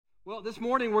Well, this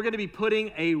morning we're going to be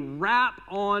putting a wrap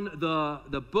on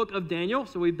the book of Daniel.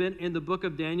 So we've been in the book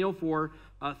of Daniel for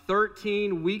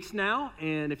 13 weeks now.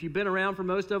 And if you've been around for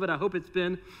most of it, I hope it's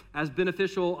been as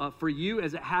beneficial for you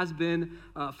as it has been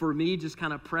for me, just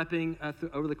kind of prepping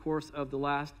over the course of the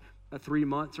last 3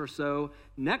 months or so.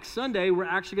 Next Sunday, we're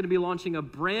actually going to be launching a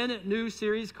brand new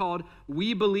series called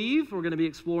We Believe. We're going to be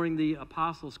exploring the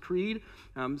Apostles' Creed.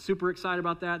 I'm super excited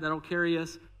about that. That'll carry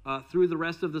us through the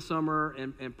rest of the summer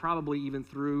and probably even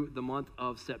through the month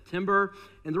of September.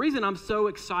 And the reason I'm so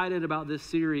excited about this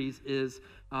series is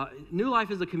New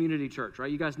Life is a community church,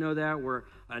 right? You guys know that. We're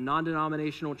a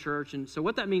non-denominational church. And so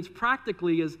what that means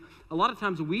practically is a lot of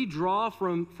times we draw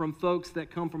from folks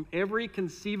that come from every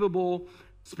conceivable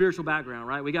spiritual background,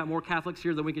 right? We got more Catholics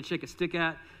here than we can shake a stick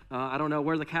at. I don't know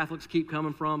where the Catholics keep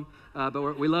coming from,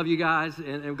 but we love you guys,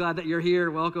 and I'm glad that you're here.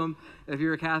 Welcome if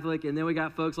you're a Catholic. And then we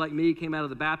got folks like me, came out of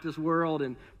the Baptist world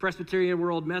and Presbyterian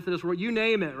world, Methodist world, you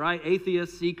name it, right?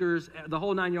 Atheists, seekers, the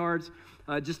whole nine yards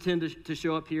just tend to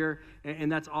show up here,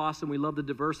 and that's awesome. We love the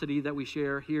diversity that we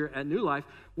share here at New Life.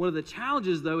 One of the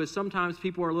challenges, though, is sometimes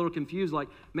people are a little confused, like,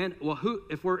 man, well,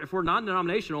 if we're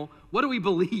non-denominational, what do we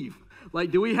believe?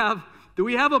 Like, do we have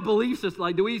a belief system?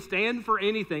 Like, do we stand for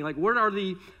anything? Like, what are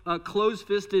the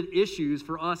closed-fisted issues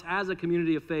for us as a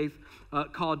community of faith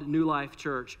called New Life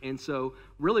Church? And so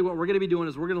really what we're going to be doing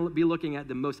is we're going to be looking at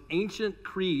the most ancient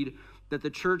creed that the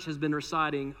church has been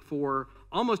reciting for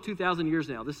almost 2,000 years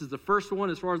now. This is the first one,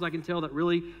 as far as I can tell, that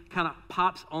really kind of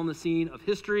pops on the scene of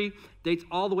history. Dates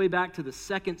all the way back to the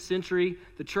 2nd century.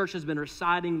 The church has been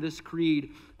reciting this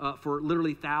creed for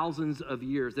literally thousands of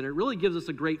years. And it really gives us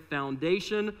a great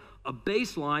foundation, a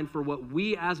baseline for what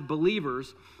we as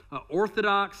believers,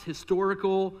 Orthodox,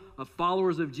 historical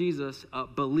followers of Jesus,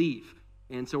 believe.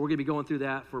 And so we're going to be going through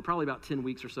that for probably about 10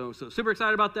 weeks or so. So super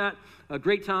excited about that. A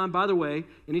great time. By the way,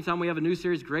 anytime we have a new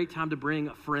series, great time to bring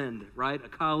a friend, right? A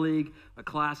colleague, a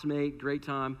classmate. Great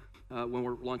time when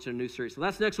we're launching a new series. So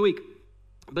that's next week.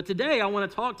 But today I want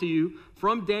to talk to you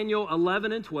from Daniel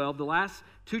 11 and 12, the last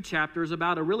 2 chapters,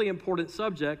 about a really important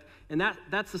subject, and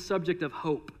that's the subject of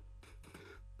hope.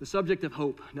 The subject of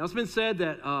hope. Now, it's been said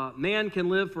that man can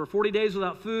live for 40 days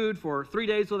without food, for 3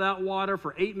 days without water,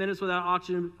 for 8 minutes without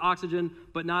oxygen,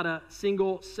 but not a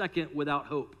single second without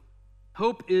hope.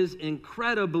 Hope is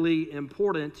incredibly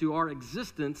important to our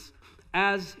existence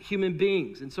as human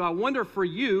beings. And so I wonder for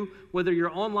you, whether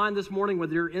you're online this morning,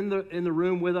 whether you're in the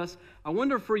room with us, I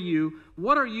wonder for you,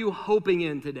 what are you hoping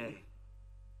in today?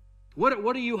 What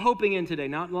are you hoping in today?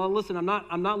 Now, listen, I'm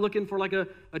not looking for like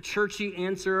a churchy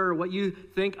answer or what you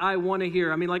think I want to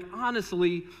hear. I mean, like,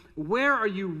 honestly, where are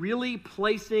you really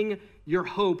placing your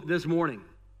hope this morning?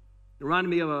 It reminded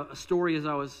me of a story as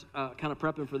I was kind of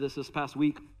prepping for this past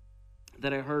week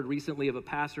that I heard recently of a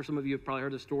pastor. Some of you have probably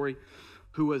heard the story,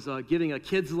 who was giving a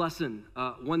kids lesson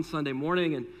one Sunday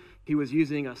morning, and he was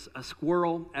using a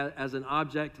squirrel as an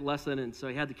object lesson, and so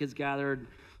he had the kids gathered.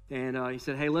 And he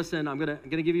said, hey, listen, I'm gonna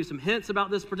give you some hints about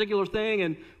this particular thing,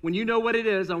 and when you know what it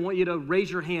is, I want you to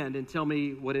raise your hand and tell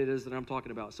me what it is that I'm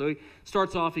talking about. So he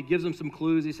starts off, he gives them some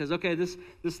clues. He says, okay, this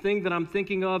thing that I'm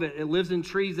thinking of, it lives in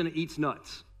trees and it eats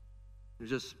nuts. There's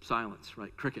just silence,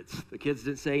 right? Crickets. The kids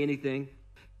didn't say anything.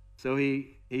 So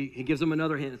he gives them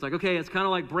another hint. It's like, okay, it's kind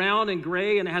of like brown and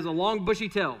gray, and it has a long bushy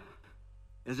tail.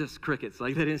 It's just crickets.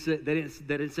 Like they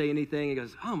didn't say anything. He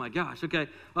goes, oh my gosh, okay.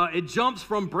 It jumps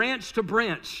from branch to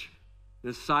branch.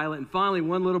 It's silent. And finally,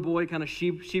 one little boy kind of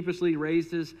sheepishly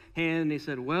raised his hand, and he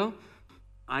said, well,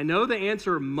 I know the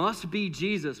answer must be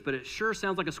Jesus, but it sure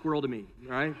sounds like a squirrel to me,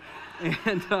 right?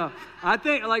 And I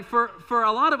think, like, for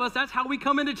a lot of us, that's how we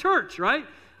come into church, right?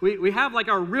 We have like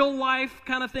our real life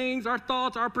kind of things, our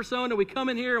thoughts, our persona. We come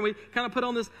in here and we kind of put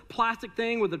on this plastic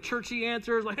thing with the churchy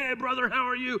answers, like, hey, brother, how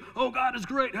are you? Oh, God is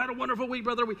great. Had a wonderful week,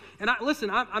 brother.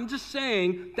 I'm just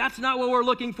saying that's not what we're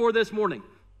looking for this morning.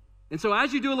 And so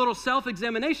as you do a little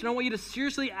self-examination, I want you to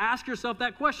seriously ask yourself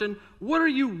that question. What are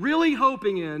you really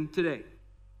hoping in today?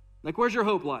 Like, where's your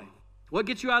hope lie? What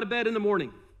gets you out of bed in the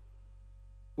morning?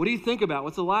 What do you think about?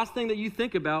 What's the last thing that you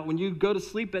think about when you go to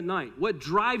sleep at night? What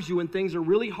drives you when things are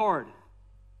really hard?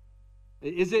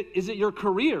 Is it your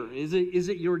career? Is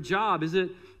it your job? Is it,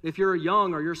 if you're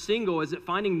young or you're single, is it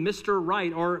finding Mr.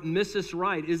 Right or Mrs.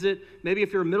 Right? Is it, maybe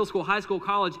if you're in middle school, high school,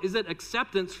 college, is it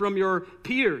acceptance from your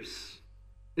peers?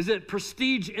 Is it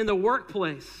prestige in the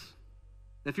workplace?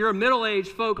 If you're a middle-aged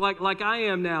folk like I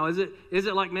am now, is it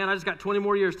like, man, I just got 20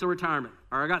 more years to retirement,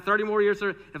 or I got 30 more years to,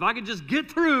 if I could just get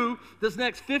through this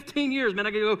next 15 years, man,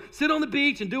 I could go sit on the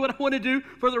beach and do what I want to do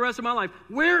for the rest of my life.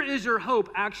 Where is your hope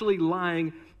actually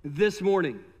lying this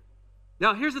morning?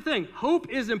 Now, here's the thing.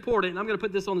 Hope is important, and I'm going to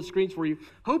put this on the screens for you.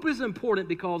 Hope is important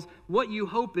because what you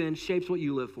hope in shapes what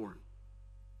you live for.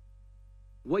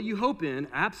 What you hope in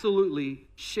absolutely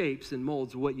shapes and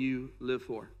molds what you live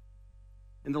for.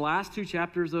 And the last 2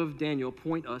 chapters of Daniel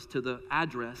point us to the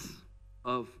address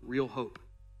of real hope.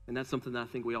 And that's something that I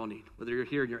think we all need. Whether you're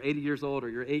here and you're 80 years old or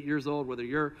you're 8 years old, whether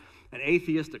you're an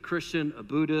atheist, a Christian, a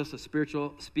Buddhist, a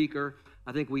spiritual speaker,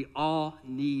 I think we all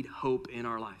need hope in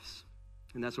our lives.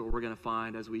 And that's what we're going to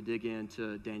find as we dig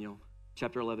into Daniel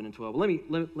chapter 11 and 12. Let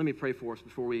me pray for us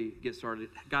before we get started.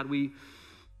 God, we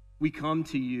come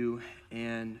to you,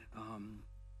 and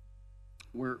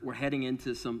we're heading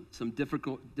into some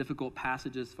difficult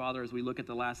passages, Father, as we look at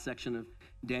the last section of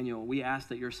Daniel. We ask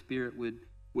that your Spirit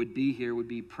would be here, would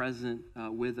be present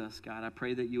with us, God. I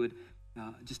pray that you would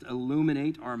just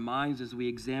illuminate our minds as we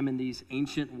examine these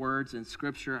ancient words in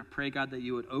Scripture. I pray, God, that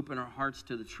you would open our hearts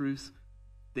to the truth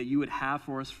that you would have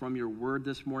for us from your word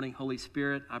this morning. Holy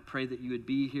Spirit, I pray that you would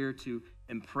be here to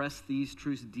impress these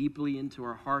truths deeply into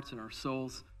our hearts and our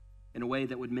souls in a way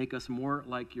that would make us more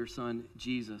like your Son,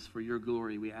 Jesus. For your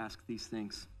glory, we ask these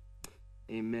things.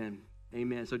 Amen.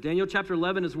 Amen. So Daniel chapter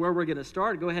 11 is where we're going to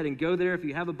start. Go ahead and go there. If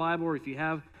you have a Bible or if you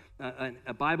have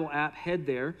a Bible app, head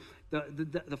there.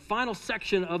 The final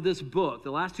section of this book,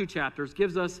 the last 2 chapters,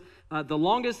 gives us the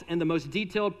longest and the most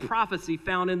detailed prophecy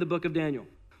found in the book of Daniel.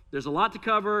 There's a lot to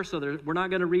cover, so we're not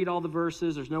going to read all the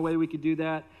verses. There's no way we could do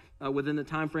that within the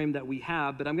time frame that we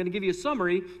have. But I'm going to give you a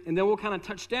summary, and then we'll kind of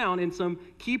touch down in some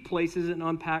key places and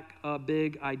unpack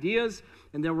big ideas.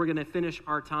 And then we're going to finish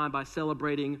our time by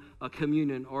celebrating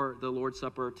communion or the Lord's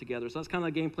Supper together. So that's kind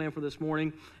of the game plan for this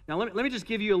morning. Now, let me just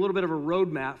give you a little bit of a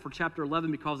roadmap for chapter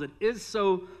 11 because it is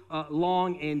so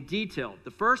long and detailed.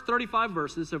 The first 35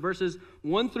 verses, so verses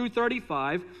 1 through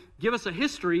 35, give us a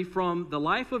history from the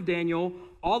life of Daniel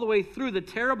all the way through the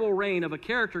terrible reign of a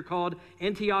character called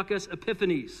Antiochus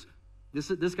Epiphanes.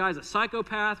 This guy's a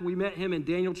psychopath. We met him in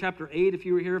Daniel chapter 8 if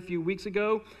you were here a few weeks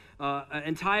ago.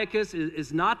 Antiochus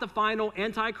is not the final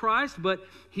Antichrist, but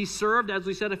he served, as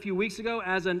we said a few weeks ago,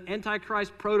 as an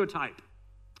Antichrist prototype.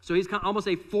 So he's kind of almost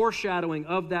a foreshadowing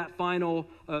of that final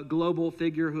global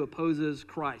figure who opposes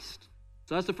Christ.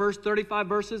 So that's the first 35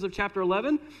 verses of chapter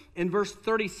 11. In verse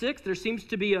 36, there seems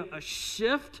to be a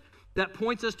shift that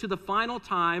points us to the final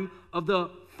time of the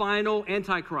final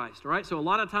Antichrist, right? So a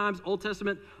lot of times Old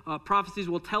Testament prophecies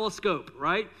will telescope,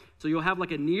 right? So you'll have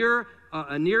like a near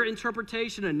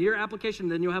interpretation, a near application,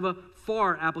 then you'll have a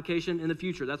far application in the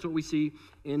future. That's what we see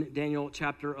in Daniel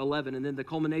chapter 11. And then the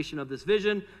culmination of this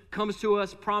vision comes to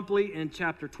us promptly in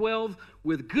chapter 12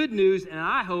 with good news, and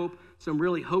I hope some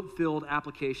really hope-filled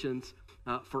applications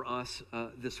for us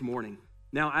this morning.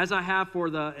 Now, as I have for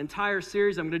the entire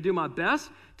series, I'm going to do my best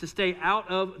to stay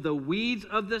out of the weeds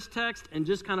of this text and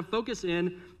just kind of focus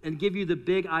in and give you the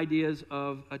big ideas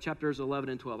of chapters 11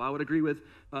 and 12. I would agree with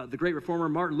the great reformer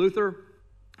Martin Luther.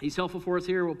 He's helpful for us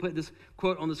here. We'll put this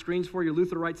quote on the screens for you.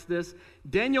 Luther writes this: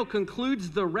 Daniel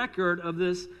concludes the record of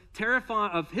his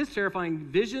terrifying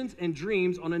visions and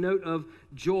dreams on a note of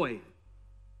joy,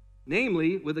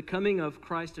 namely with the coming of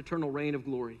Christ's eternal reign of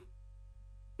glory.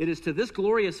 It is to this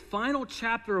glorious final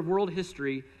chapter of world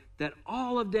history that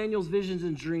all of Daniel's visions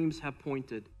and dreams have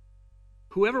pointed.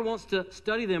 Whoever wants to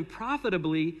study them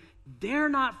profitably dare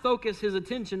not focus his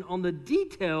attention on the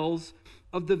details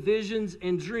of the visions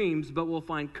and dreams, but will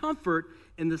find comfort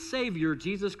in the Savior,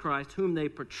 Jesus Christ, whom they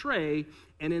portray,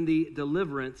 and in the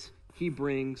deliverance he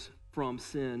brings from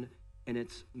sin and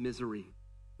its misery.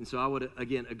 And so I would,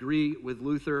 again, agree with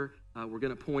Luther. We're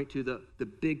going to point to the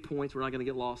big points. We're not going to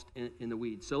get lost in the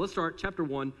weeds. So let's start chapter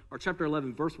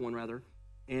 11, verse 1, rather.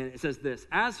 And it says this: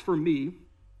 As for me,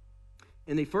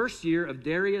 in the first year of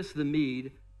Darius the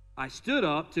Mede, I stood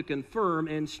up to confirm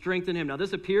and strengthen him. Now,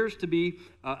 this appears to be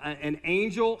an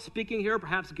angel speaking here,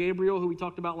 perhaps Gabriel, who we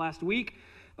talked about last week.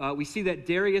 We see that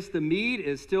Darius the Mede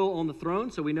is still on the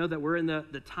throne, so we know that we're in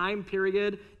the time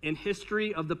period in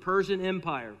history of the Persian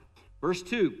Empire. Verse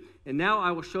 2, and now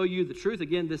I will show you the truth.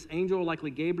 Again, this angel, likely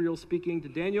Gabriel, speaking to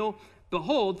Daniel.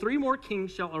 Behold, 3 more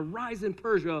kings shall arise in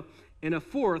Persia, and a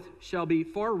 4th shall be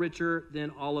far richer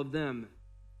than all of them.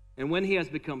 And when he has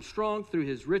become strong through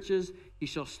his riches, he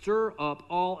shall stir up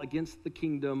all against the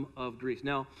kingdom of Greece.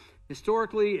 Now,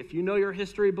 historically, if you know your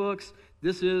history books,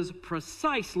 this is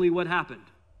precisely what happened.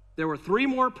 There were 3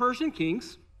 more Persian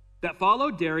kings that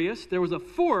followed Darius. There was a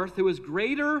 4th who was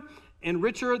greater and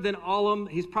richer than all of them.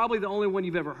 He's probably the only one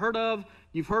you've ever heard of.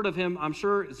 You've heard of him, I'm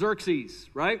sure, Xerxes,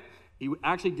 right? He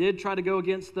actually did try to go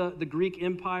against the Greek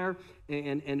Empire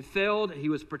and failed. He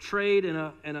was portrayed in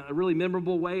a really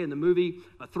memorable way in the movie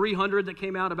 300 that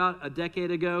came out about a decade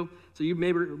ago. So you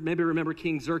maybe remember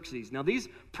King Xerxes. Now these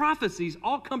prophecies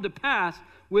all come to pass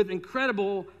with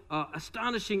incredible,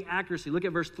 astonishing accuracy. Look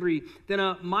at verse 3. Then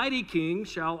a mighty king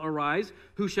shall arise,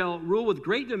 who shall rule with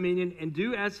great dominion and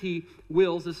do as he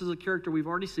wills. This is a character we've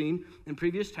already seen in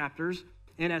previous chapters.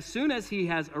 And as soon as he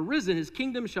has arisen, his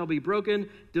kingdom shall be broken,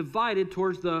 divided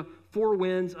towards the four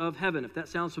winds of heaven. If that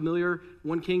sounds familiar,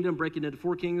 one kingdom breaking into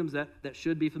four kingdoms, that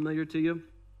should be familiar to you.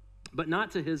 But not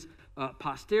to his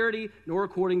posterity, nor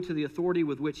according to the authority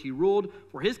with which he ruled,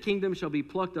 for his kingdom shall be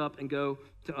plucked up and go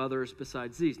to others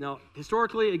besides these. Now,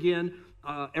 historically, again,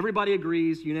 everybody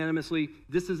agrees unanimously,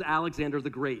 this is Alexander the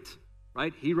Great,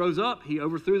 right? He rose up, he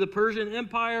overthrew the Persian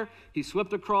Empire, he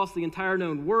swept across the entire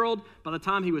known world. By the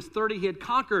time he was 30, he had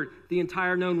conquered the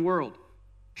entire known world.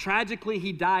 Tragically,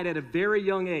 he died at a very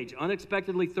young age.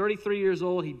 Unexpectedly, 33 years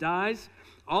old, he dies.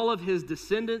 All of his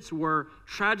descendants were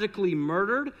tragically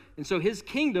murdered, and so his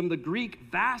kingdom, the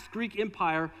vast Greek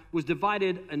Empire, was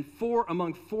divided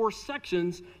among four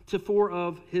sections to four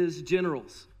of his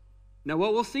generals. Now,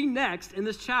 what we'll see next in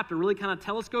this chapter really kind of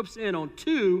telescopes in on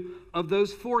two of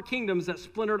those four kingdoms that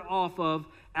splintered off of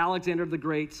Alexander the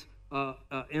Great's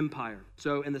empire.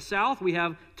 So in the south, we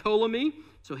have Ptolemy.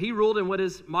 So he ruled in what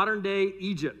is modern-day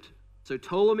Egypt. So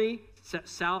Ptolemy,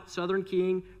 southern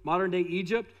king, modern-day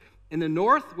Egypt. In the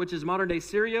north, which is modern-day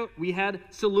Syria, we had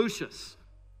Seleucus.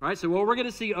 Right? So what we're going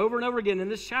to see over and over again in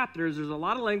this chapter is there's a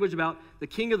lot of language about the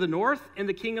king of the north and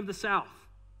the king of the south.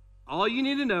 All you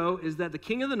need to know is that the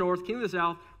king of the north, king of the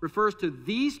south, refers to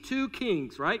these two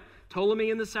kings, right?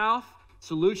 Ptolemy in the south,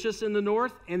 Seleucus in the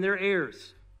north, and their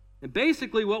heirs. And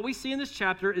basically what we see in this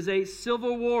chapter is a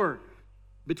civil war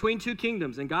between two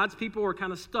kingdoms, and God's people are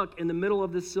kind of stuck in the middle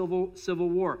of this civil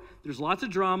war. There's lots of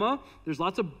drama, there's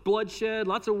lots of bloodshed,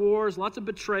 lots of wars, lots of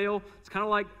betrayal. It's kind of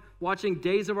like watching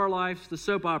Days of Our Lives, the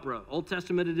soap opera, Old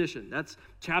Testament edition. That's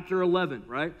chapter 11,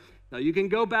 right? Now, you can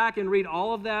go back and read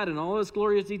all of that and all this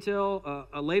glorious detail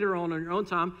later on in your own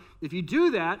time. If you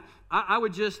do that, I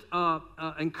would just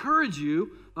encourage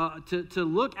you to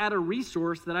look at a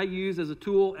resource that I use as a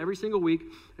tool every single week.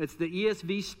 It's the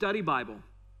ESV Study Bible.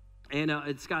 And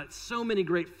it's got so many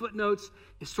great footnotes,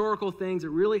 historical things that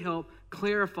really help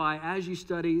clarify as you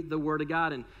study the Word of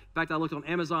God. And in fact, I looked on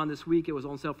Amazon this week. It was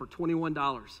on sale for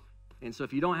 $21. And so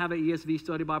if you don't have an ESV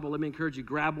Study Bible, let me encourage you,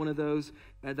 grab one of those.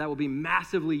 That will be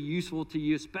massively useful to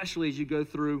you, especially as you go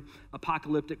through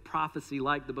apocalyptic prophecy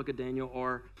like the book of Daniel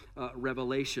or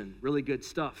Revelation. Really good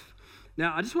stuff.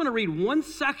 Now, I just want to read one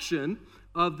section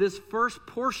of this first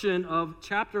portion of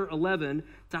chapter 11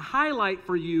 to highlight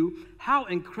for you how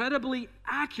incredibly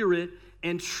accurate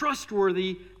and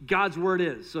trustworthy God's word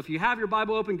is. So if you have your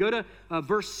Bible open, go to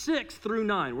verse 6 through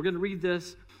 9. We're going to read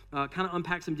this, kind of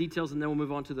unpack some details, and then we'll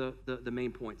move on to the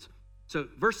main points. So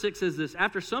verse 6 says this: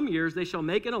 after some years, they shall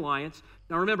make an alliance.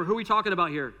 Now remember, who are we talking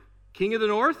about here? King of the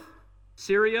north,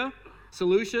 Syria,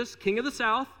 Seleucus, king of the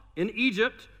south, in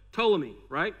Egypt, Ptolemy,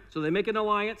 right? So they make an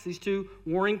alliance, these two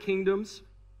warring kingdoms.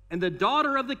 And the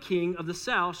daughter of the king of the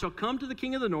south shall come to the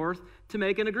king of the north to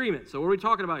make an agreement. So what are we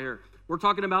talking about here? We're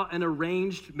talking about an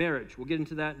arranged marriage. We'll get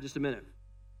into that in just a minute.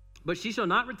 But she shall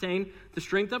not retain the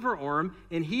strength of her arm,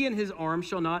 and he and his arm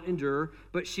shall not endure,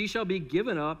 but she shall be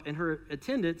given up, and her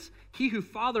attendants, he who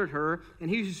fathered her, and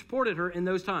he who supported her in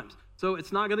those times. So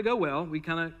it's not going to go well. We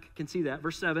kind of can see that.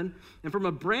 Verse 7, and from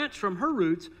a branch from her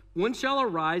roots, one shall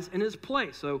arise in his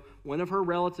place. So one of her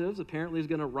relatives apparently is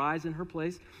going to rise in her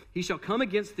place. He shall come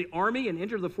against the army and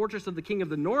enter the fortress of the king of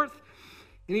the north,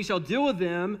 and he shall deal with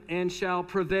them and shall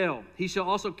prevail. He shall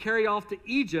also carry off to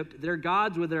Egypt their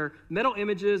gods with their metal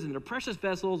images and their precious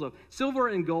vessels of silver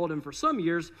and gold, and for some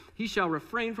years he shall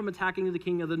refrain from attacking the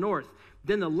king of the north.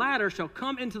 Then the latter shall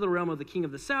come into the realm of the king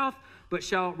of the south, but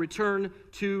shall return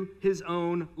to his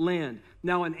own land.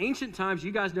 Now, in ancient times,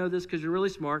 you guys know this because you're really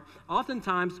smart,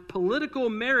 oftentimes political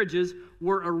marriages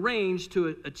were arranged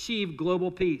to achieve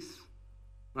global peace.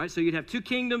 Right? So you'd have two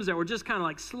kingdoms that were just kind of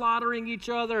like slaughtering each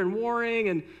other and warring,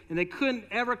 and they couldn't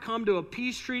ever come to a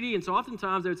peace treaty. And so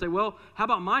oftentimes they would say, well, how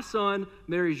about my son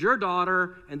marries your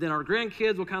daughter, and then our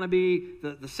grandkids will kind of be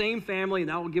the same family, and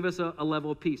that will give us a level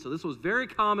of peace. So this was very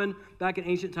common back in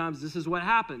ancient times. This is what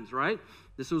happens, right?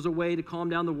 This was a way to calm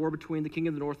down the war between the king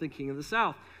of the north and king of the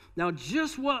south. Now,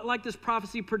 just what like this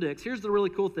prophecy predicts, here's the really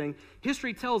cool thing.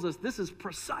 History tells us this is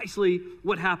precisely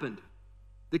what happened.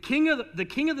 The king of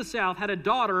the south had a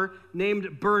daughter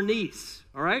named Bernice,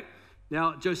 all right?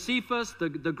 Now, Josephus, the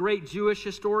great Jewish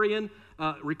historian,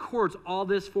 records all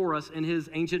this for us in his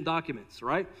ancient documents,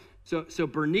 right? So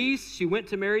Bernice, she went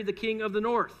to marry the king of the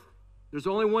north. There's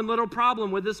only one little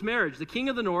problem with this marriage. The king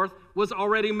of the north was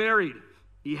already married.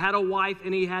 He had a wife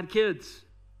and he had kids.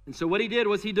 And so what he did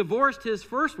was he divorced his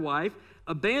first wife,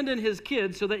 abandoned his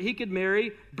kids so that he could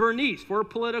marry Bernice for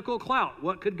political clout.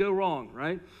 What could go wrong,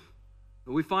 right?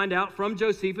 We find out from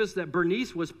Josephus that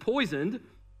Bernice was poisoned.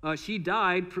 She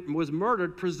died, was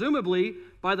murdered, presumably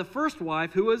by the first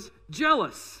wife who was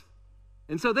jealous.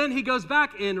 And so then he goes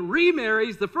back and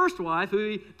remarries the first wife who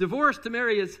he divorced to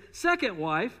marry his second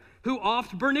wife who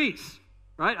offed Bernice,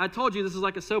 right? I told you this is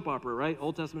like a soap opera, right?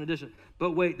 Old Testament edition.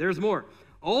 But wait, there's more.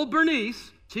 Old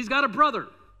Bernice, she's got a brother,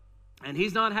 and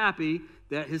he's not happy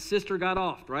that his sister got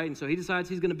offed, right? And so he decides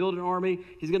he's going to build an army.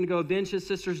 He's going to go avenge his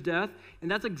sister's death, and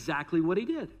that's exactly what he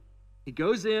did. He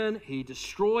goes in, he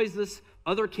destroys this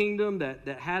other kingdom that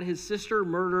had his sister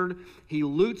murdered. He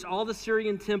loots all the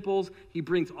Syrian temples. He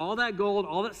brings all that gold,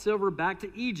 all that silver back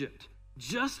to Egypt,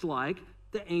 just like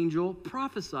the angel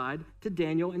prophesied to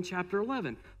Daniel in chapter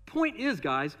 11. Point is,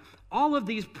 guys, all of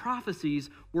these prophecies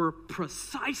were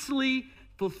precisely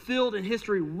fulfilled in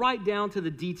history right down to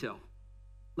the detail.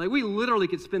 Like, we literally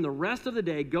could spend the rest of the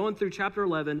day going through chapter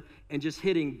 11 and just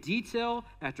hitting detail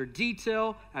after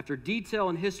detail after detail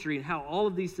in history and how all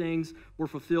of these things were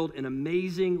fulfilled in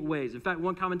amazing ways. In fact,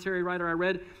 one commentary writer I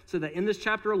read said that in this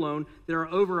chapter alone, there are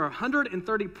over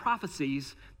 130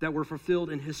 prophecies that were fulfilled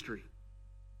in history.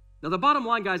 Now, the bottom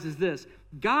line, guys, is this.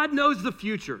 God knows the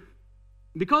future.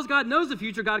 Because God knows the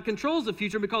future, God controls the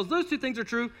future. Because those two things are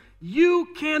true, you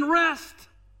can rest.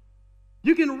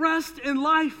 You can rest in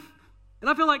life. And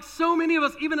I feel like so many of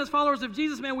us, even as followers of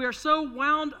Jesus, man, we are so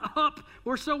wound up.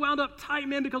 We're so wound up tight,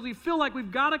 man, because we feel like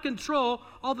we've got to control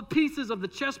all the pieces of the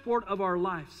chessboard of our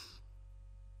lives.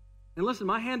 And listen,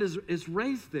 my hand is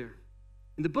raised there.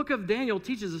 And the book of Daniel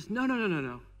teaches us,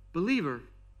 no. Believer,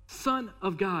 son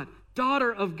of God,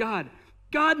 daughter of God.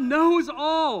 God knows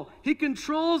all. He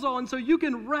controls all. And so you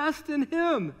can rest in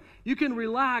him. You can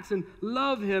relax and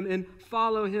love him and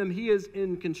follow him. He is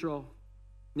in control.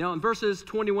 Now, in verses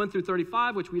 21 through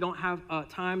 35, which we don't have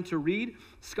time to read,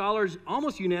 scholars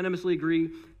almost unanimously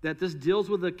agree that this deals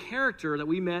with a character that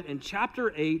we met in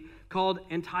chapter 8 called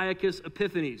Antiochus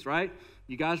Epiphanes, right?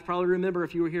 You guys probably remember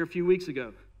if you were here a few weeks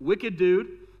ago. Wicked dude,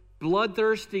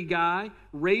 bloodthirsty guy,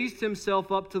 raised himself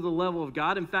up to the level of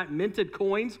God. In fact, minted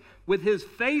coins with his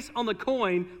face on the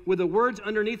coin with the words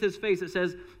underneath his face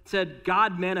that said,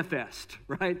 God manifest,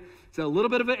 right? So a little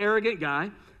bit of an arrogant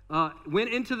guy.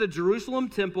 Went into the Jerusalem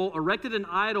temple, erected an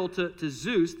idol to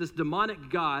Zeus, this demonic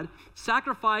god,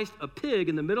 sacrificed a pig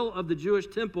in the middle of the Jewish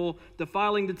temple,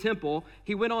 defiling the temple.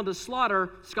 He went on to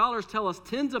slaughter, scholars tell us,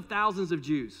 tens of thousands of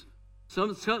Jews.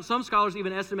 Some scholars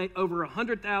even estimate over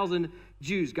 100,000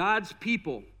 Jews, God's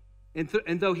people. And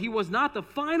though he was not the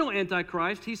final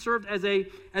Antichrist, he served as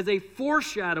a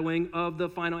foreshadowing of the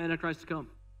final Antichrist to come.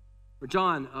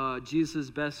 John, Jesus'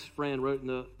 best friend, wrote in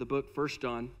the book 1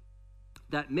 John,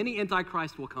 that many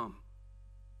antichrists will come.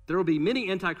 There will be many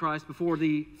antichrists before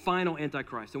the final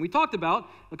Antichrist. And we talked about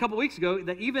a couple weeks ago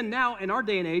that even now in our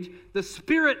day and age, the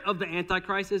spirit of the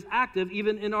Antichrist is active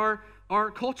even in our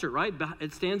culture, right?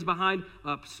 It stands behind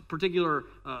particular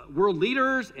world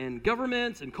leaders and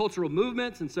governments and cultural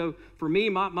movements. And so for me,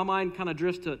 my mind kind of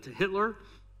drifts to Hitler,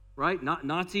 right? Not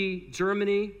Nazi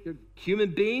Germany,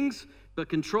 human beings, but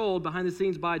controlled behind the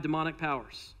scenes by demonic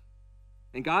powers.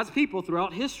 And God's people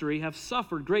throughout history have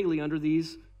suffered greatly under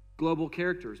these global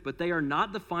characters, but they are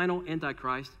not the final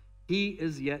Antichrist. He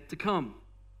is yet to come.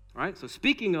 All right, so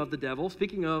speaking of the devil,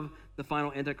 speaking of the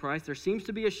final Antichrist, there seems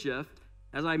to be a shift,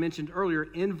 as I mentioned earlier,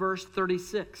 in verse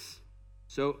 36.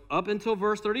 So up until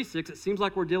verse 36, it seems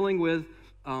like we're dealing with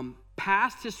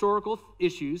past historical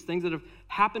issues, things that have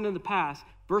happened in the past.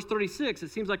 Verse 36,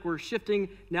 it seems like we're shifting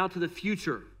now to the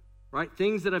future, right?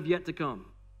 Things that have yet to come.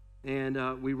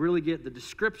 And we really get the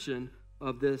description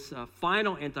of this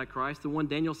final Antichrist, the one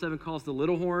Daniel 7 calls the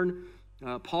little horn.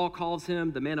 Paul calls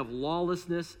him the man of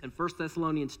lawlessness in 1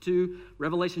 Thessalonians 2.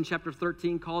 Revelation chapter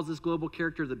 13 calls this global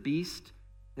character the beast.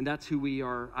 And that's who we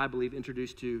are, I believe,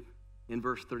 introduced to in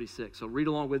verse 36. So read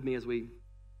along with me as we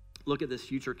look at this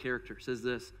future character. It says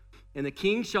this, and the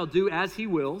king shall do as he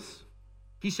wills.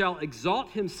 He shall exalt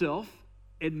himself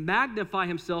and magnify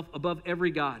himself above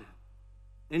every god,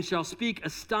 and shall speak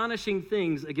astonishing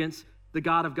things against the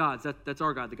God of gods. That's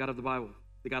our God, the God of the Bible,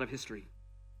 the God of history.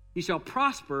 He shall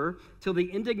prosper till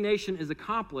the indignation is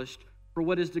accomplished, for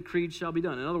what is decreed shall be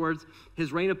done. In other words,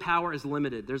 his reign of power is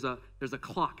limited. There's a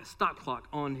clock, a stop clock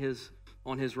on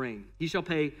his reign. He shall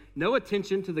pay no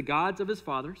attention to the gods of his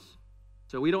fathers.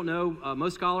 So we don't know.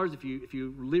 Most scholars, if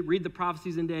you read the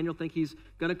prophecies in Daniel, think he's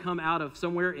going to come out of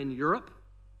somewhere in Europe.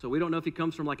 So we don't know if he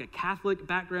comes from like a Catholic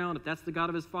background, if that's the God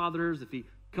of his fathers, if he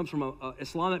comes from an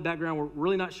Islamic background, we're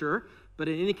really not sure. But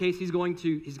in any case, he's going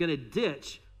to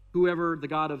ditch whoever the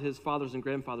God of his fathers and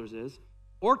grandfathers is,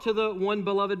 or to the one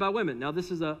beloved by women. Now, this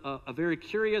is a very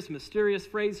curious, mysterious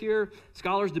phrase here.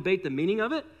 Scholars debate the meaning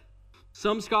of it.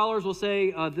 Some scholars will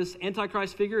say this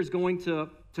Antichrist figure is going to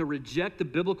reject the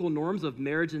biblical norms of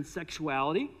marriage and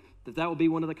sexuality, that will be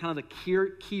one of the kind of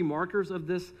the key markers of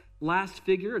this last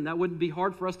figure, and that wouldn't be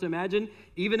hard for us to imagine,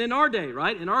 even in our day,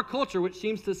 right? In our culture, which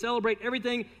seems to celebrate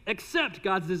everything except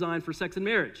God's design for sex and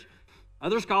marriage.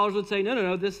 Other scholars would say,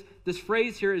 no, this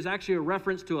phrase here is actually a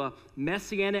reference to a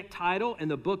messianic title in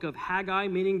the book of Haggai,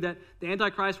 meaning that the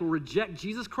Antichrist will reject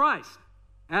Jesus Christ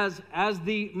as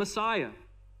the Messiah.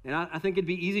 And I think it'd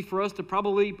be easy for us to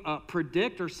probably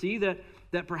predict or see that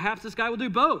perhaps this guy will do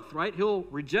both, right? He'll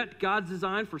reject God's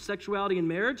design for sexuality and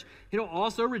marriage. He'll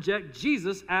also reject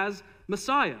Jesus as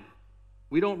Messiah.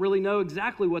 We don't really know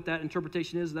exactly what that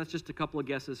interpretation is. That's just a couple of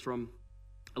guesses from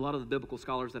a lot of the biblical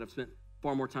scholars that have spent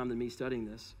far more time than me studying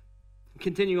this.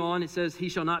 Continue on, it says, he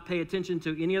shall not pay attention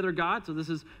to any other god. So this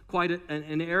is quite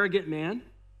an arrogant man.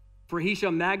 For he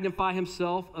shall magnify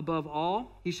himself above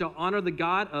all. He shall honor the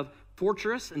God of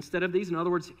fortress instead of these. In other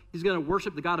words, he's going to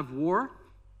worship the God of war.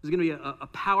 He's going to be a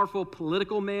powerful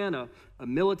political man, a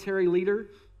military leader,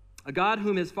 a God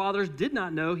whom his fathers did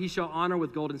not know. He shall honor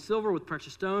with gold and silver, with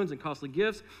precious stones and costly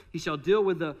gifts. He shall deal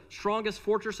with the strongest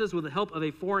fortresses with the help of a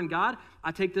foreign god.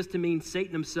 I take this to mean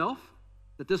Satan himself,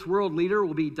 that this world leader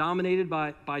will be dominated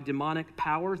by demonic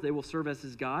powers. They will serve as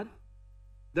his God.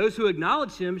 Those who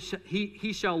acknowledge him,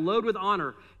 he shall load with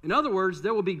honor. In other words,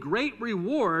 there will be great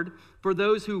reward for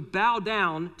those who bow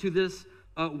down to this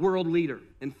world leader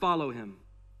and follow him.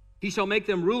 He shall make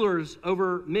them rulers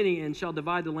over many and shall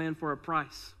divide the land for a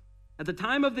price. At the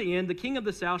time of the end, the king of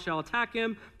the south shall attack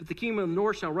him, but the king of the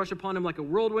north shall rush upon him like a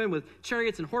whirlwind with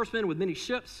chariots and horsemen, with many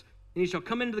ships. And he shall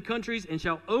come into the countries and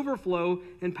shall overflow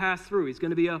and pass through. He's going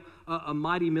to be a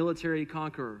mighty military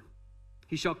conqueror.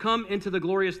 He shall come into the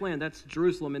glorious land. That's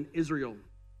Jerusalem and Israel.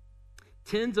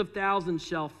 Tens of thousands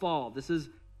shall fall. This is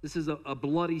a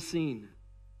bloody scene.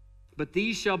 But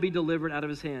these shall be delivered out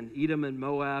of his hand, Edom and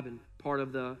Moab and part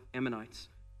of the Ammonites.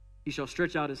 He shall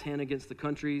stretch out his hand against the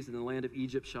countries, and the land of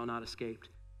Egypt shall not escape.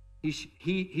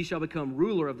 He shall become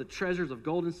ruler of the treasures of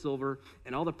gold and silver,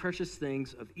 and all the precious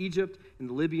things of Egypt, and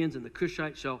the Libyans and the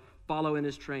Cushites shall follow in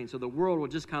his train. So the world will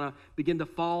just kind of begin to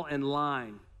fall in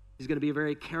line. He's going to be a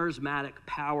very charismatic,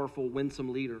 powerful,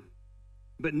 winsome leader.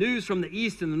 But news from the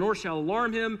east and the north shall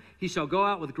alarm him. He shall go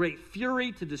out with great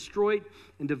fury to destroy it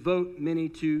and devote many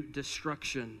to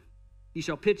destruction. He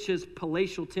shall pitch his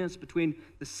palatial tents between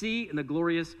the sea and the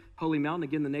glorious holy mountain.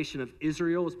 Again, the nation of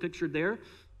Israel is pictured there.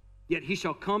 Yet he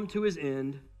shall come to his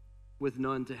end with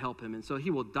none to help him. And so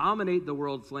he will dominate the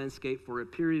world's landscape for a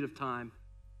period of time,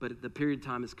 but the period of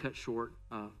time is cut short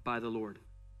by the Lord.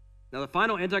 Now, the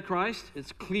final Antichrist,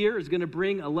 it's clear, is going to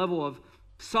bring a level of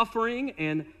suffering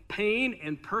and pain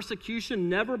and persecution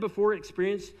never before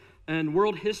experienced in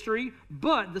world history,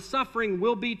 but the suffering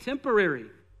will be temporary.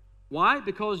 Why?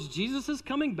 Because Jesus is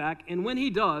coming back, and when he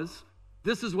does,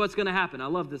 this is what's going to happen. I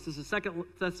love this. This is 2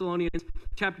 Thessalonians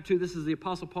chapter 2. This is the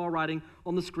Apostle Paul writing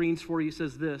on the screens for you. He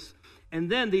says this, and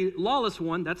then the lawless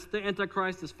one, that's the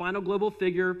Antichrist, this final global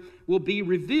figure, will be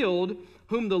revealed,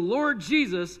 whom the Lord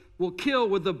Jesus will kill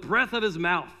with the breath of his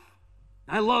mouth.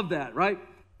 I love that, right?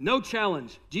 No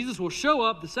challenge. Jesus will show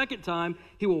up the second time.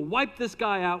 He will wipe this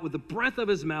guy out with the breath of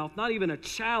his mouth, not even a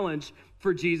challenge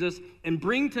for Jesus, and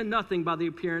bring to nothing by the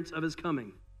appearance of his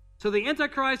coming. So the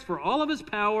Antichrist, for all of his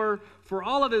power, for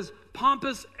all of his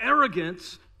pompous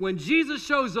arrogance, when Jesus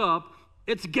shows up,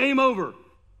 it's game over,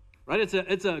 right?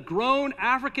 It's a grown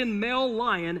African male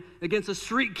lion against a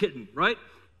street kitten, right?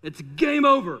 It's game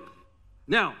over.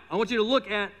 Now, I want you to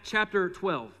look at chapter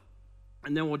 12,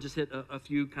 and then we'll just hit a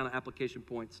few kind of application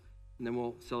points, and then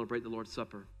we'll celebrate the Lord's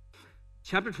Supper.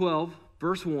 Chapter 12,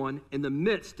 verse 1, in the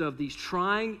midst of these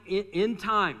trying end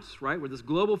times, right, where this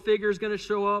global figure is going to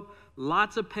show up,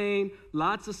 lots of pain,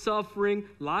 lots of suffering,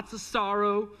 lots of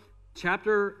sorrow.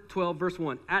 Chapter 12, verse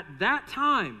 1, at that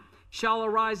time shall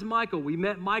arise Michael. We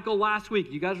met Michael last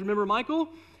week. You guys remember Michael?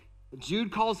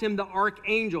 Jude calls him the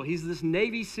archangel. He's this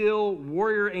Navy SEAL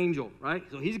warrior angel, right?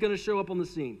 So he's going to show up on the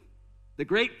scene. The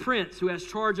great prince who has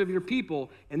charge of your people,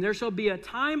 and there shall be a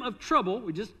time of trouble,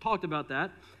 we just talked about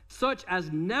that, such as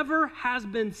never has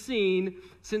been seen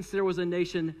since there was a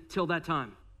nation till that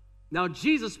time. Now,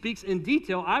 Jesus speaks in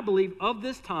detail, I believe, of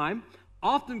this time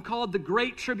often called the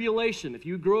Great Tribulation. If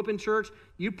you grew up in church,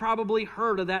 you probably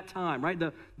heard of that time, right?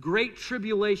 The Great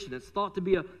Tribulation. It's thought to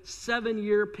be a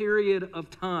 7-year period of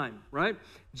time, right?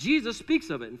 Jesus speaks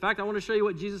of it. In fact, I want to show you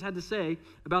what Jesus had to say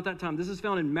about that time. This is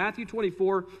found in Matthew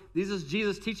 24. This is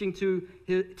Jesus teaching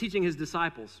his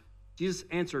disciples. Jesus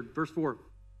answered, verse 4,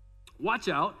 "Watch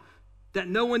out that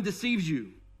no one deceives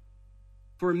you.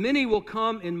 For many will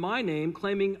come in my name,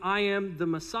 claiming I am the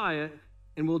Messiah,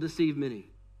 and will deceive many."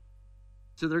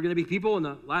 So there are going to be people in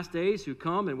the last days who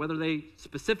come, and whether they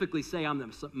specifically say I'm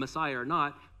the Messiah or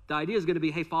not, the idea is going to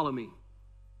be, hey, follow me.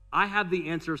 I have the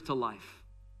answers to life.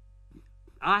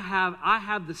 I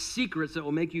have the secrets that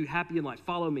will make you happy in life.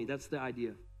 Follow me. That's the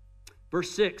idea. Verse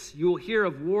 6, "You will hear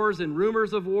of wars and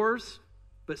rumors of wars,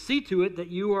 but see to it that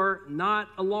you are not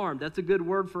alarmed." That's a good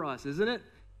word for us, isn't it?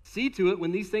 See to it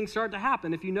when these things start to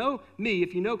happen. If you know me,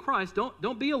 if you know Christ,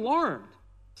 don't be alarmed.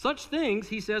 Such things,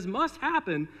 he says, must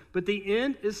happen, but the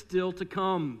end is still to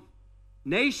come.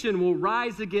 Nation will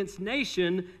rise against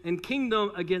nation and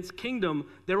kingdom against kingdom.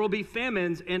 There will be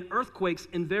famines and earthquakes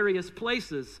in various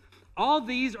places. All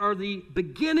these are the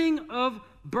beginning of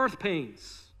birth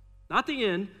pains. Not the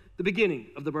end, the beginning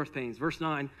of the birth pains. Verse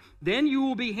 9, "Then you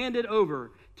will be handed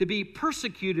over to be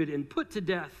persecuted and put to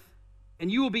death, and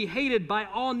you will be hated by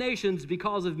all nations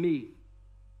because of me.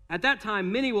 At that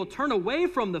time, many will turn away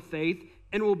from the faith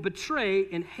and will betray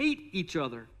and hate each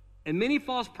other. And many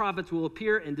false prophets will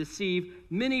appear and deceive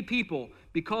many people.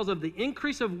 Because of the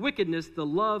increase of wickedness, the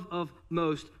love of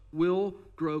most will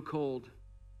grow cold.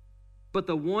 But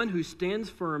the one who stands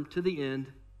firm to the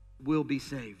end will be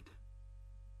saved.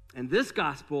 And this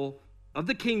gospel of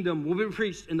the kingdom will be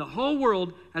preached in the whole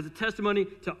world as a testimony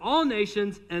to all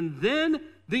nations, and then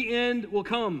the end will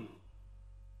come."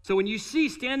 So when you see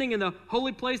standing in the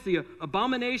holy place the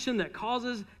abomination that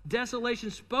causes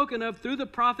desolation spoken of through the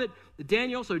prophet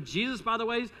Daniel, so Jesus, by the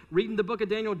way, is reading the book of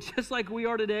Daniel just like we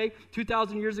are today,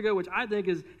 2,000 years ago, which I think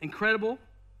is incredible.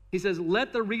 He says,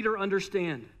 "Let the reader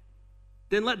understand.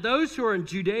 Then let those who are in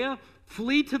Judea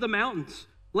flee to the mountains.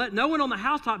 Let no one on the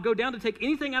housetop go down to take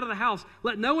anything out of the house.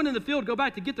 Let no one in the field go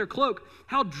back to get their cloak.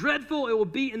 How dreadful it will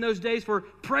be in those days for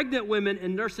pregnant women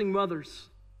and nursing mothers.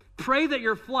 Pray that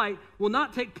your flight will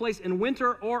not take place in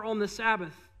winter or on the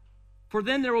Sabbath. For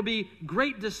then there will be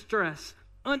great distress,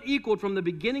 unequaled from the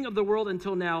beginning of the world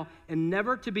until now, and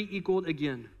never to be equaled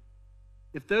again.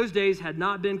 If those days had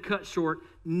not been cut short,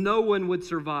 no one would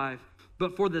survive.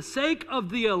 But for the sake of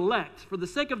the elect, for the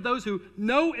sake of those who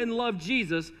know and love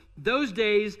Jesus, those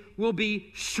days will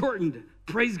be shortened."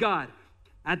 Praise God.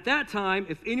 "At that time,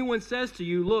 if anyone says to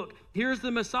you, 'Look, here's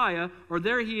the Messiah,' or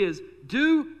 'There he is,'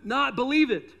 do not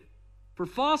believe it. For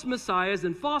false messiahs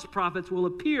and false prophets will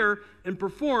appear and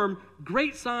perform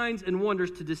great signs and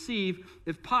wonders to deceive,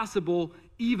 if possible,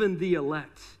 even the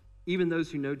elect," even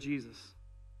those who know Jesus.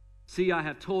 "See, I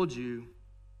have told you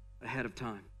ahead of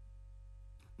time."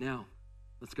 Now,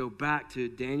 let's go back to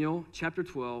Daniel chapter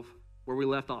 12, where we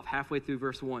left off, halfway through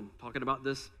verse 1, talking about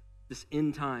this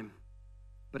end time.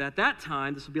 "But at that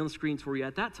time," this will be on the screens for you,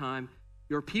 "at that time,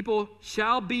 your people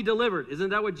shall be delivered." Isn't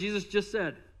that what Jesus just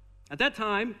said? At that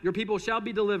time, your people shall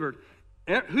be delivered.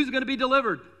 Who's going to be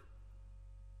delivered?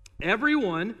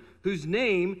 "Everyone whose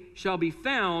name shall be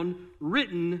found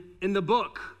written in the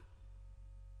book."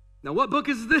 Now, what book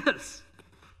is this?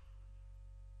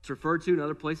 It's referred to in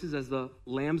other places as the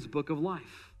Lamb's Book of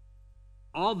Life.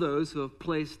 All those who have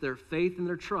placed their faith and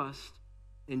their trust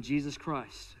in Jesus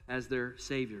Christ as their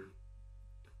Savior.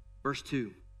 Verse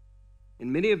 2,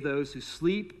 "And many of those who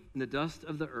sleep in the dust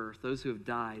of the earth, those who have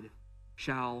died,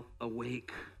 shall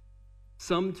awake,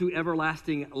 some to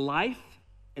everlasting life,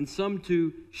 and some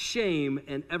to shame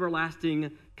and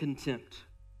everlasting contempt."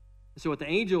 So what the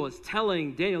angel is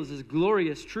telling Daniel is this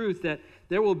glorious truth that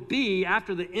there will be,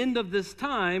 after the end of this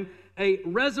time, a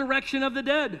resurrection of the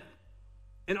dead.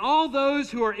 And all those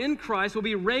who are in Christ will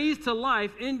be raised to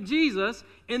life in Jesus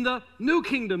in the new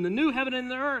kingdom, the new heaven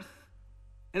and the earth.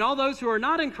 And all those who are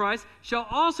not in Christ shall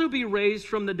also be raised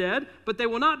from the dead, but they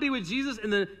will not be with Jesus in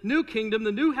the new kingdom,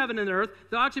 the new heaven and earth.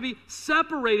 They'll actually be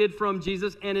separated from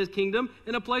Jesus and his kingdom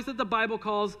in a place that the Bible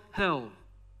calls hell.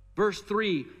 Verse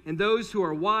 3, "And those who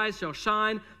are wise shall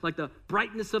shine like the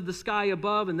brightness of the sky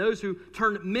above, and those who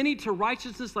turn many to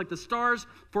righteousness like the stars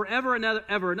forever and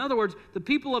ever." In other words, the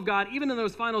people of God, even in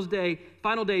those final days,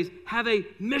 have a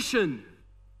mission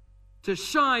to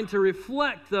shine, to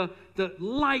reflect the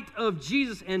light of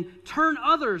Jesus and turn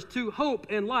others to hope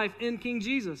and life in King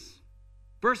Jesus.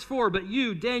 Verse 4, "But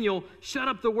you, Daniel, shut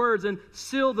up the words and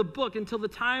seal the book until the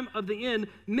time of the end.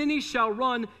 Many shall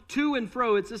run to and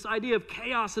fro." It's this idea of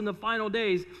chaos in the final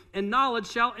days, "and knowledge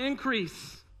shall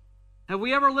increase." Have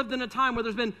we ever lived in a time where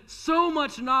there's been so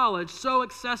much knowledge, so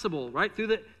accessible, right, through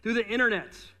the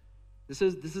internet? This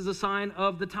is a sign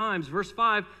of the times. Verse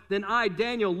 5, then I,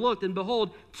 Daniel, looked, and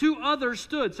behold, two others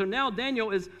stood. So now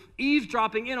Daniel is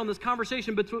eavesdropping in on this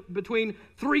conversation between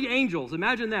three angels.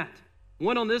 Imagine that.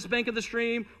 One on this bank of the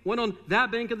stream, one on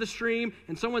that bank of the stream.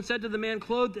 And someone said to the man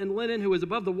clothed in linen who was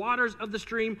above the waters of the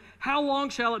stream, how long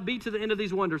shall it be to the end of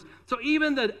these wonders? So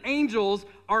even the angels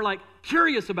are like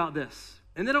curious about this,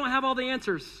 and they don't have all the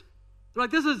answers. They're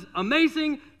like, this is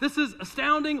amazing. This is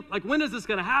astounding. Like, when is this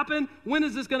going to happen? When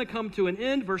is this going to come to an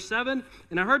end? Verse 7,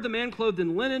 and I heard the man clothed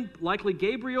in linen, likely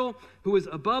Gabriel, who was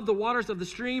above the waters of the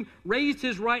stream, raised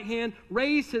his right hand,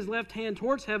 raised his left hand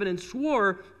towards heaven, and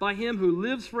swore by him who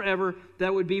lives forever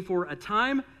that would be for a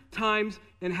time, times,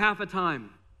 and half a time.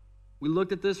 We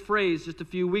looked at this phrase just a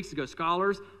few weeks ago.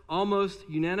 Scholars almost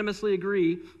unanimously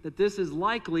agree that this is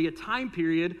likely a time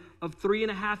period of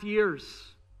 3.5 years.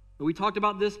 We talked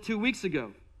about this 2 weeks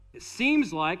ago. It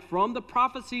seems like from the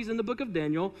prophecies in the book of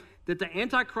Daniel that the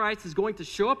Antichrist is going to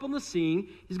show up on the scene.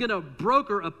 He's going to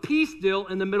broker a peace deal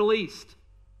in the Middle East,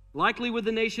 likely with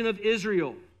the nation of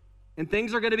Israel. And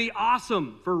things are going to be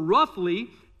awesome for roughly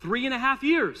 3.5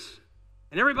 years.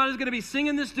 And everybody's going to be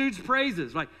singing this dude's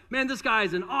praises. Like, man, this guy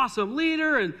is an awesome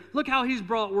leader, and look how he's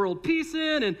brought world peace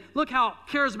in, and look how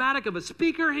charismatic of a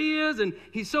speaker he is, and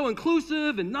he's so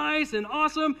inclusive and nice and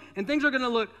awesome, and things are going to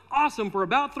look awesome for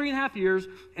about 3.5 years,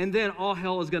 and then all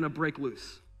hell is going to break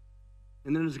loose.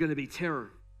 And then there's going to be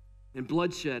terror and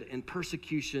bloodshed and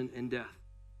persecution and death.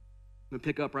 I'm going to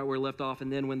pick up right where we left off, and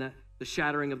then when the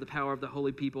shattering of the power of the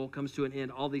holy people comes to an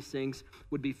end, all these things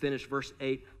would be finished. Verse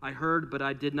 8, I heard, but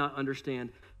I did not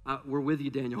understand. We're with you,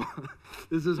 Daniel.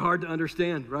 This is hard to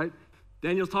understand, right?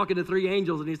 Daniel's talking to three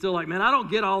angels, and he's still like, man, I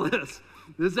don't get all this.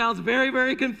 This sounds very,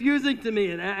 very confusing to me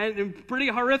and pretty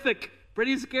horrific,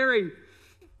 pretty scary.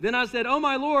 Then I said, oh,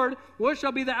 my Lord, what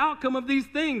shall be the outcome of these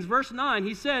things? Verse 9,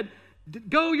 he said,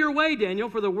 go your way,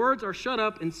 Daniel, for the words are shut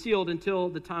up and sealed until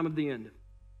the time of the end.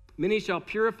 Many shall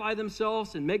purify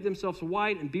themselves and make themselves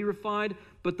white and be refined,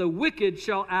 but the wicked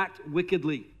shall act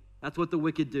wickedly. That's what the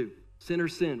wicked do.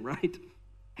 Sinners sin, right?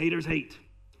 Haters hate.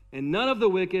 And none of the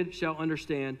wicked shall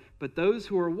understand, but those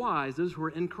who are wise, those who are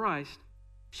in Christ,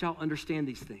 shall understand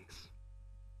these things.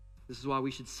 This is why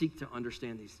we should seek to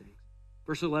understand these things.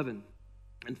 Verse 11,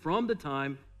 and from the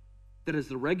time that is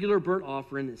the regular burnt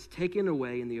offering is taken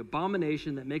away and the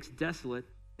abomination that makes desolate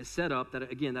is set up,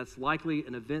 that again, that's likely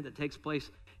an event that takes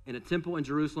place in a temple in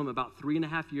Jerusalem about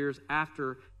 3.5 years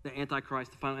after the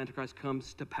Antichrist, the final Antichrist,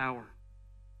 comes to power.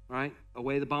 All right?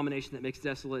 Away the abomination that makes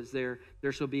desolate is there.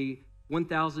 There shall be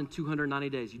 1,290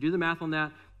 days. You do the math on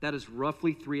that, that is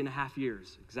roughly 3.5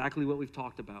 years. Exactly what we've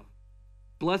talked about.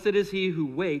 Blessed is he who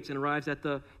waits and arrives at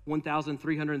the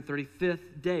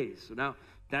 1,335th days. So now,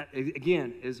 that,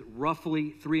 again, is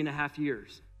roughly 3.5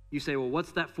 years. You say, well,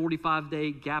 what's that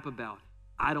 45-day gap about?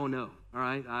 I don't know, all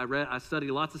right? I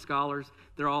studied lots of scholars.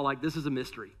 They're all like, this is a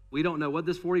mystery. We don't know what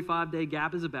this 45-day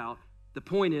gap is about. The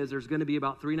point is there's going to be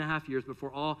about 3.5 years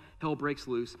before all hell breaks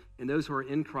loose, and those who are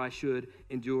in Christ should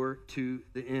endure to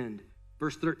the end.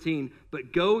 Verse 13,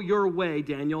 but go your way,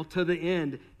 Daniel, to the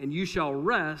end, and you shall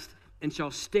rest and shall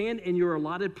stand in your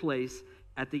allotted place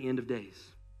at the end of days.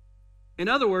 In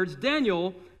other words,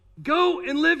 Daniel, go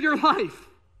and live your life.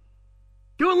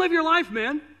 Go and live your life,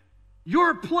 man.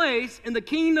 Your place in the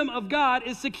kingdom of God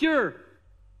is secure.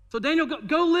 So Daniel,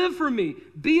 go live for me.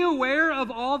 Be aware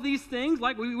of all these things.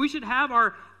 Like we should have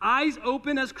our eyes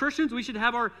open as Christians. We should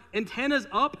have our antennas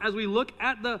up as we look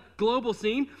at the global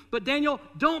scene. But Daniel,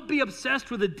 don't be obsessed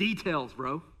with the details,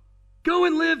 bro. Go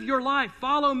and live your life.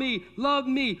 Follow me. Love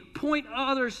me. Point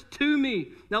others to me.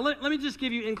 Now, let me just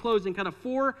give you, in closing, kind of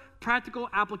 4 practical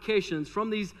applications from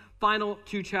these final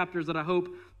 2 chapters that I hope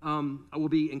will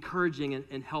be encouraging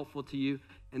and helpful to you.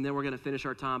 And then we're going to finish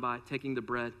our time by taking the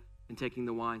bread and taking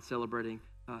the wine, celebrating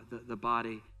the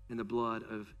body and the blood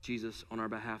of Jesus on our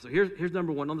behalf. So here's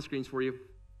number 1 on the screens for you.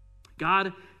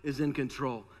 God is in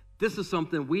control. This is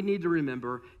something we need to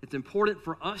remember. It's important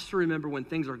for us to remember when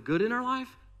things are good in our life.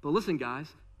 But listen, guys,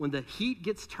 when the heat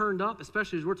gets turned up,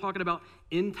 especially as we're talking about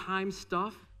end-time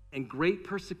stuff and great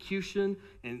persecution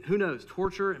and who knows,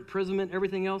 torture, imprisonment,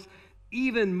 everything else,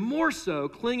 even more so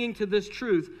clinging to this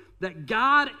truth that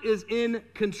God is in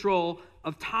control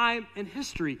of time and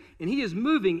history, and he is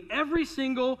moving every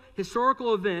single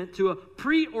historical event to a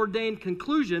preordained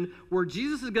conclusion where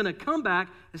Jesus is going to come back,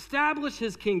 establish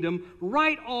his kingdom,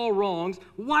 right all wrongs,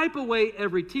 wipe away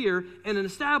every tear, and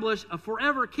establish a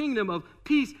forever kingdom of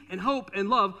peace and hope and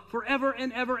love forever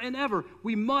and ever and ever.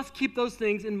 We must keep those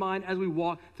things in mind as we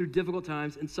walk through difficult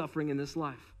times and suffering in this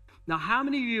life. Now, how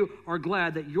many of you are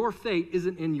glad that your fate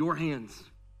isn't in your hands?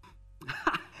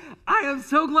 I am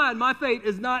so glad my fate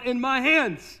is not in my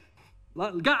hands.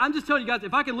 God, I'm just telling you guys,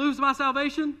 if I could lose my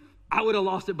salvation, I would have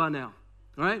lost it by now.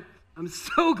 All right? I'm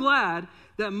so glad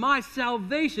that my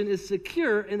salvation is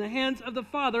secure in the hands of the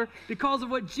Father because of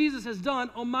what Jesus has done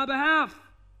on my behalf.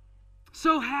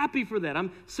 So happy for that.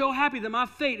 I'm so happy that my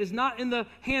fate is not in the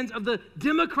hands of the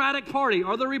Democratic Party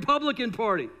or the Republican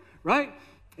Party, right?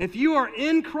 If you are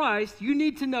in Christ, you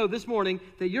need to know this morning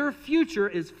that your future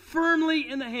is firmly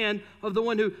in the hand of the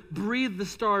one who breathed the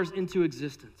stars into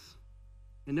existence.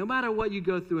 And no matter what you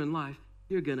go through in life,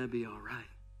 you're going to be all right.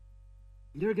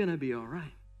 You're going to be all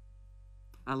right.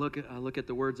 I look at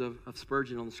the words of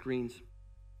Spurgeon on the screens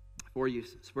for you.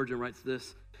 Spurgeon writes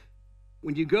this: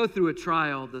 when you go through a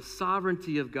trial, the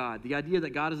sovereignty of God, the idea that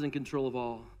God is in control of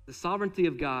all, the sovereignty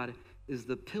of God is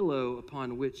the pillow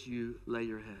upon which you lay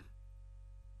your head.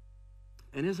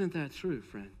 And isn't that true,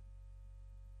 friend?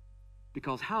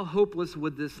 Because how hopeless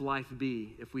would this life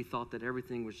be if we thought that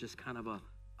everything was just kind of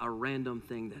a random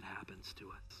thing that happens to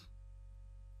us?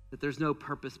 That there's no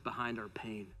purpose behind our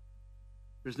pain.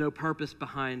 There's no purpose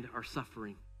behind our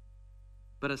suffering.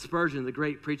 But as Spurgeon, the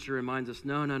great preacher, reminds us,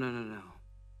 no.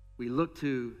 We look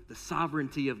to the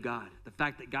sovereignty of God, the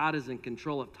fact that God is in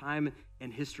control of time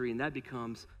and history, and that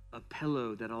becomes a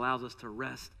pillow that allows us to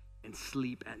rest and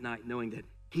sleep at night, knowing that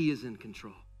He is in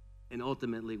control. And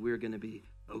ultimately, we're going to be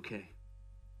okay.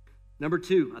 Number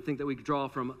two, I think that we draw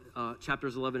from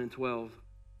chapters 11 and 12.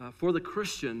 For the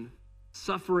Christian,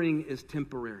 suffering is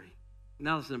temporary.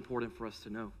 Now, this is important for us to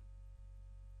know,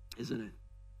 isn't it?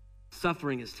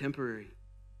 Suffering is temporary.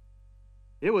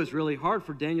 It was really hard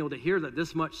for Daniel to hear that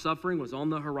this much suffering was on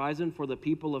the horizon for the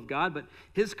people of God, but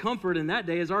his comfort in that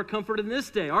day is our comfort in this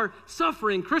day. Our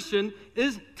suffering, Christian,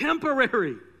 is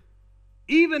temporary.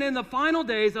 Even in the final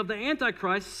days of the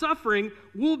Antichrist, suffering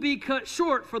will be cut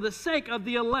short for the sake of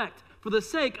the elect, for the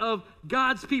sake of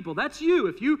God's people. That's you.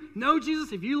 If you know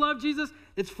Jesus, if you love Jesus,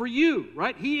 it's for you,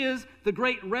 right? He is the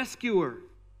great rescuer.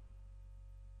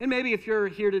 And maybe if you're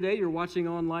here today, you're watching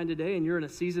online today, and you're in a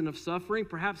season of suffering,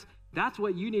 perhaps that's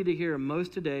what you need to hear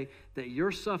most today, that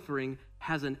your suffering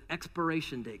has an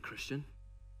expiration date, Christian.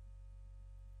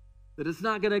 That it's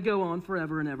not going to go on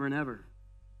forever and ever and ever.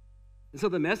 And so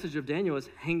the message of Daniel is,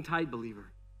 hang tight,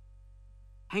 believer.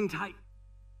 Hang tight.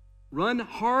 Run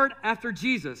hard after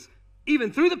Jesus,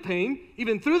 even through the pain,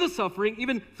 even through the suffering,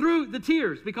 even through the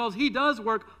tears, because He does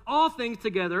work all things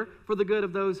together for the good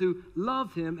of those who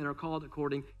love Him and are called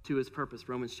according to His purpose.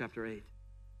 Romans chapter 8.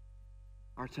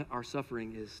 Our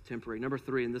suffering is temporary. Number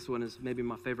three, and this one is maybe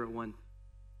my favorite one.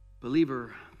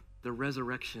 Believer, the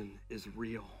resurrection is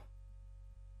real.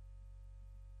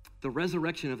 The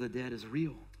resurrection of the dead is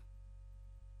real.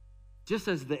 Just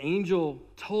as the angel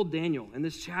told Daniel in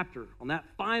this chapter, on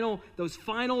those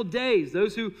final days,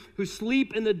 those who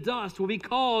sleep in the dust will be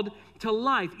called to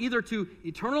life, either to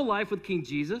eternal life with King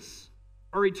Jesus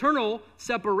or eternal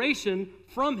separation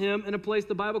from Him in a place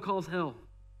the Bible calls hell.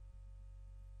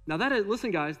 Now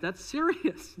listen guys, that's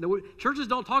serious. Churches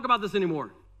don't talk about this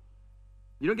anymore.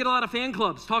 You don't get a lot of fan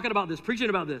clubs talking about this, preaching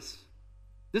about this.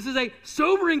 This is a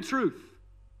sobering truth.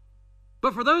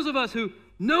 But for those of us who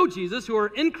know Jesus, who are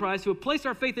in Christ, who have placed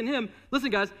our faith in Him,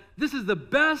 listen guys, this is the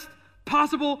best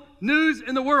possible news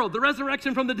in the world, the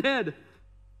resurrection from the dead.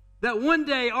 That one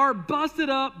day our busted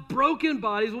up, broken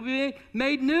bodies will be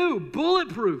made new,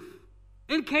 bulletproof,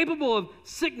 incapable of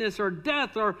sickness or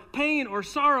death or pain or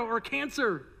sorrow or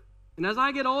cancer. And as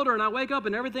I get older and I wake up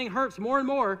and everything hurts more and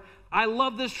more, I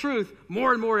love this truth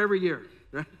more and more every year.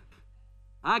 Right?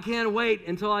 I can't wait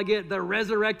until I get the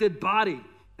resurrected body.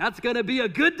 That's going to be a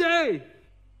good day.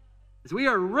 As we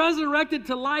are resurrected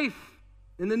to life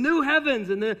in the new heavens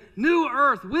and the new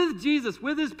earth with Jesus,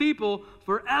 with His people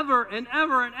forever and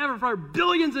ever and ever for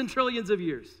billions and trillions of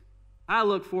years. I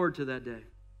look forward to that day.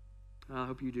 I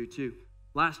hope you do too.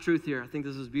 Last truth here. I think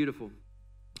this is beautiful.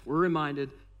 We're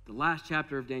reminded, the last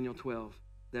chapter of Daniel 12,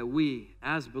 that we,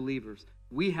 as believers,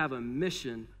 we have a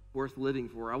mission worth living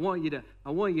for. I want you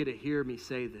to hear me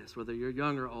say this, whether you're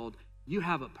young or old. You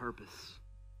have a purpose.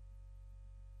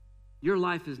 Your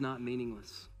life is not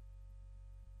meaningless.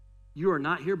 You are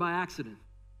not here by accident.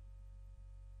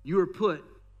 You are put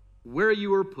where you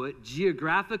were put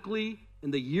geographically in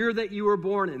the year that you were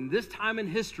born, in this time in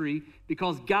history,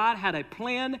 because God had a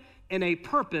plan and a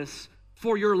purpose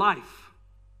for your life.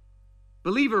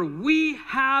 Believer, we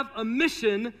have a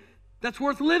mission that's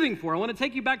worth living for. I want to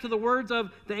take you back to the words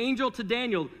of the angel to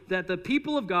Daniel, that the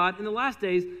people of God in the last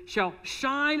days shall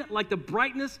shine like the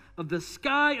brightness of the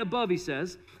sky above, he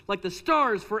says, like the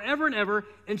stars forever and ever,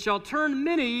 and shall turn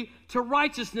many to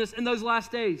righteousness in those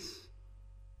last days.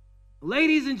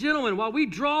 Ladies and gentlemen, while we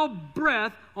draw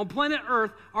breath on planet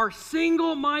Earth, our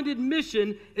single-minded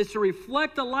mission is to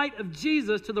reflect the light of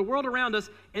Jesus to the world around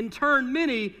us and turn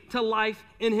many to life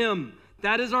in him.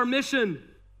 That is our mission.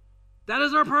 That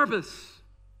is our purpose.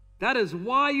 That is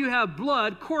why you have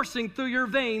blood coursing through your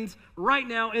veins right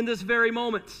now in this very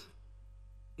moment.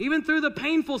 Even through the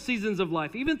painful seasons of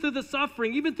life, even through the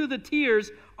suffering, even through the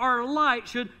tears, our light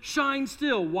should shine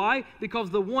still. Why? Because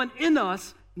the one in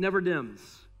us never dims.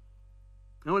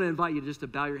 I want to invite you just to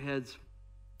bow your heads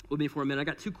with me for a minute. I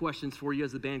got 2 questions for you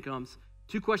as the band comes.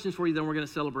 2 questions for you, then we're going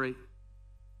to celebrate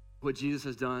what Jesus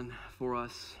has done for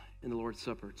us in the Lord's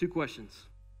Supper. 2 questions.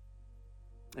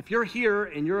 If you're here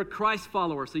and you're a Christ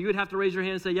follower, so you would have to raise your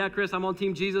hand and say, yeah, Chris, I'm on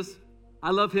Team Jesus. I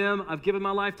love him. I've given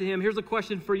my life to him. Here's a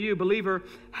question for you, believer.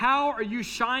 How are you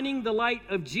shining the light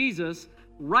of Jesus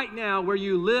right now where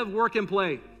you live, work, and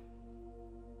play?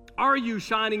 Are you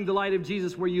shining the light of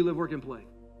Jesus where you live, work, and play?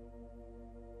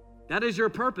 That is your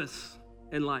purpose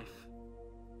in life,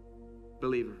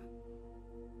 believer.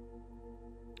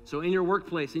 So in your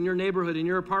workplace, in your neighborhood, in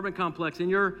your apartment complex, in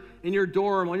your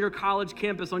dorm, on your college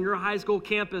campus, on your high school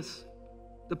campus,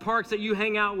 the parks that you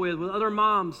hang out with other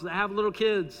moms that have little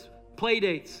kids, play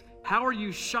dates, how are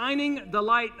you shining the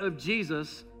light of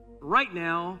Jesus right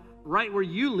now, right where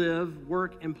you live,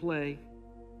 work, and play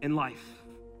in life?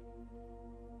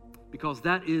 Because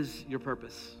that is your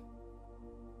purpose.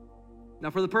 Now,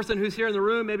 for the person who's here in the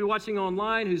room, maybe watching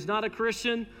online, who's not a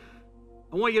Christian,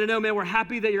 I want you to know, man, we're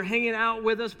happy that you're hanging out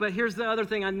with us, but here's the other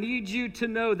thing. I need you to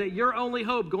know that your only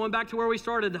hope, going back to where we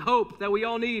started, the hope that we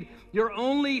all need, your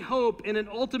only hope in an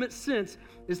ultimate sense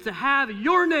is to have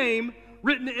your name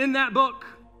written in that book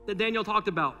that Daniel talked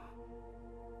about.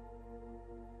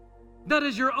 That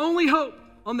is your only hope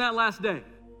on that last day,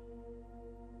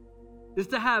 is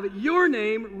to have your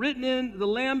name written in the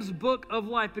Lamb's book of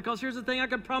life. Because here's the thing, I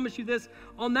can promise you this,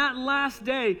 on that last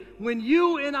day, when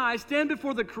you and I stand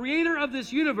before the creator of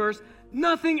this universe,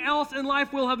 nothing else in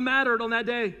life will have mattered on that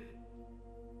day.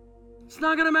 It's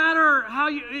not going to matter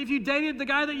if you dated the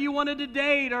guy that you wanted to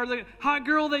date or the hot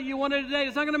girl that you wanted to date.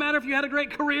 It's not going to matter if you had a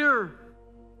great career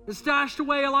and stashed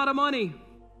away a lot of money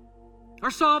or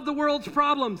solved the world's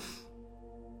problems.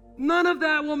 None of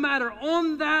that will matter.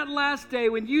 On that last day,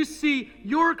 when you see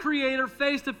your Creator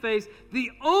face to face,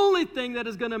 the only thing that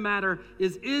is going to matter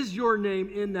is your name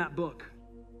in that book.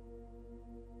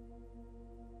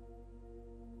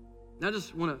 Now, I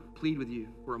just want to plead with you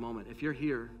for a moment. If you're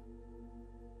here,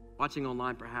 watching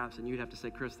online perhaps, and you'd have to say,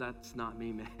 Chris, that's not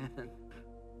me, man.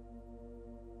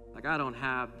 Like, I don't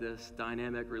have this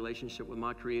dynamic relationship with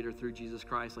my Creator through Jesus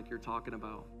Christ like you're talking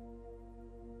about.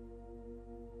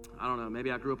 I don't know, maybe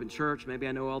I grew up in church, maybe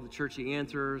I know all the churchy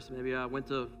answers, maybe I went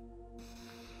to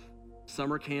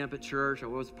summer camp at church, I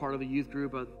was part of a youth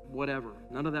group, whatever.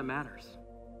 None of that matters.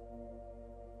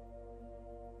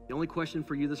 The only question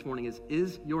for you this morning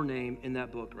is your name in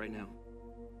that book right now?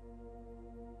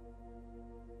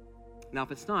 Now,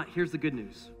 if it's not, here's the good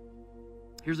news.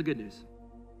 Here's the good news.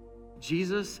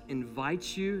 Jesus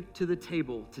invites you to the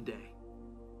table today.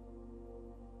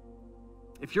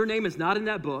 If your name is not in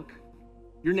that book,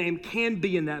 your name can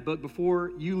be in that book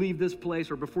before you leave this place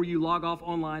or before you log off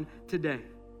online today.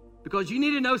 Because you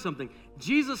need to know something.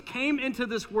 Jesus came into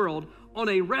this world on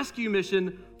a rescue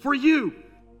mission for you.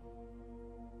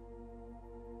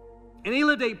 And he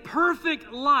lived a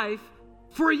perfect life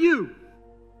for you.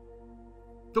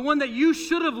 The one that you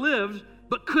should have lived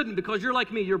but couldn't because you're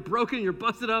like me. You're broken, you're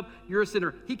busted up, you're a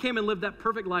sinner. He came and lived that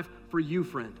perfect life for you,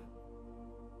 friend.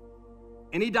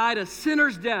 And he died a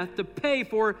sinner's death to pay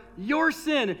for your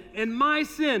sin and my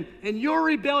sin and your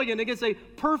rebellion against a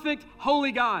perfect,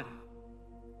 holy God.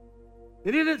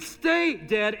 And he didn't stay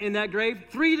dead in that grave.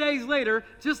 3 days later,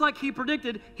 just like he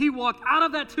predicted, he walked out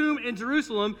of that tomb in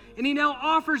Jerusalem, and he now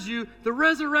offers you the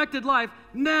resurrected life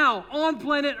now on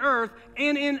planet Earth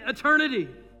and in eternity.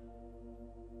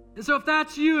 And so if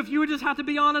that's you, if you would just have to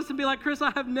be honest and be like, Chris,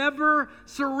 I have never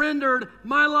surrendered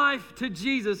my life to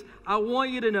Jesus, I want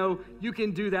you to know you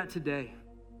can do that today.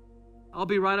 I'll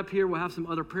be right up here. We'll have some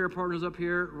other prayer partners up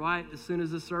here right as soon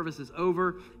as this service is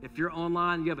over. If you're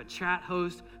online, you have a chat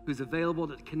host who's available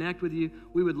to connect with you.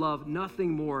 We would love nothing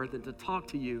more than to talk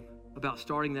to you about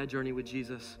starting that journey with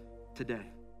Jesus today.